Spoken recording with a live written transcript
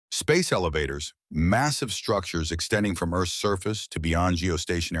Space elevators, massive structures extending from Earth's surface to beyond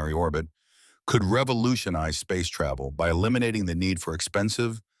geostationary orbit, could revolutionize space travel by eliminating the need for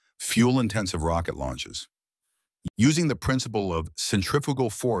expensive, fuel-intensive rocket launches. Using the principle of centrifugal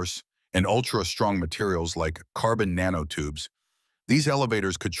force and ultra-strong materials like carbon nanotubes, these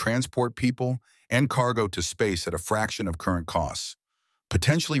elevators could transport people and cargo to space at a fraction of current costs,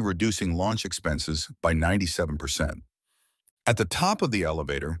 potentially reducing launch expenses by 97%. At the top of the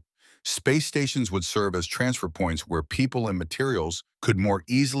elevator, space stations would serve as transfer points where people and materials could more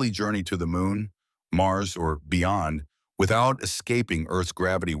easily journey to the Moon, Mars, or beyond without escaping Earth's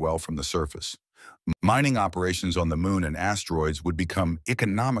gravity well from the surface. Mining operations on the Moon and asteroids would become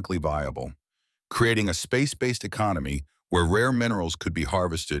economically viable, creating a space-based economy where rare minerals could be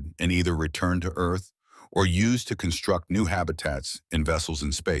harvested and either returned to Earth or used to construct new habitats in vessels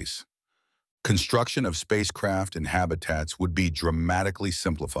in space. Construction of spacecraft and habitats would be dramatically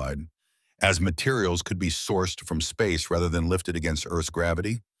simplified, as materials could be sourced from space rather than lifted against Earth's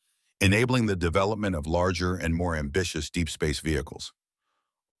gravity, enabling the development of larger and more ambitious deep space vehicles.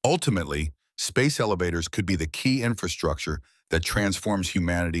 Ultimately, space elevators could be the key infrastructure that transforms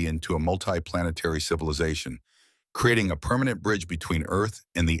humanity into a multi-planetary civilization, creating a permanent bridge between Earth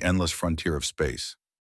and the endless frontier of space.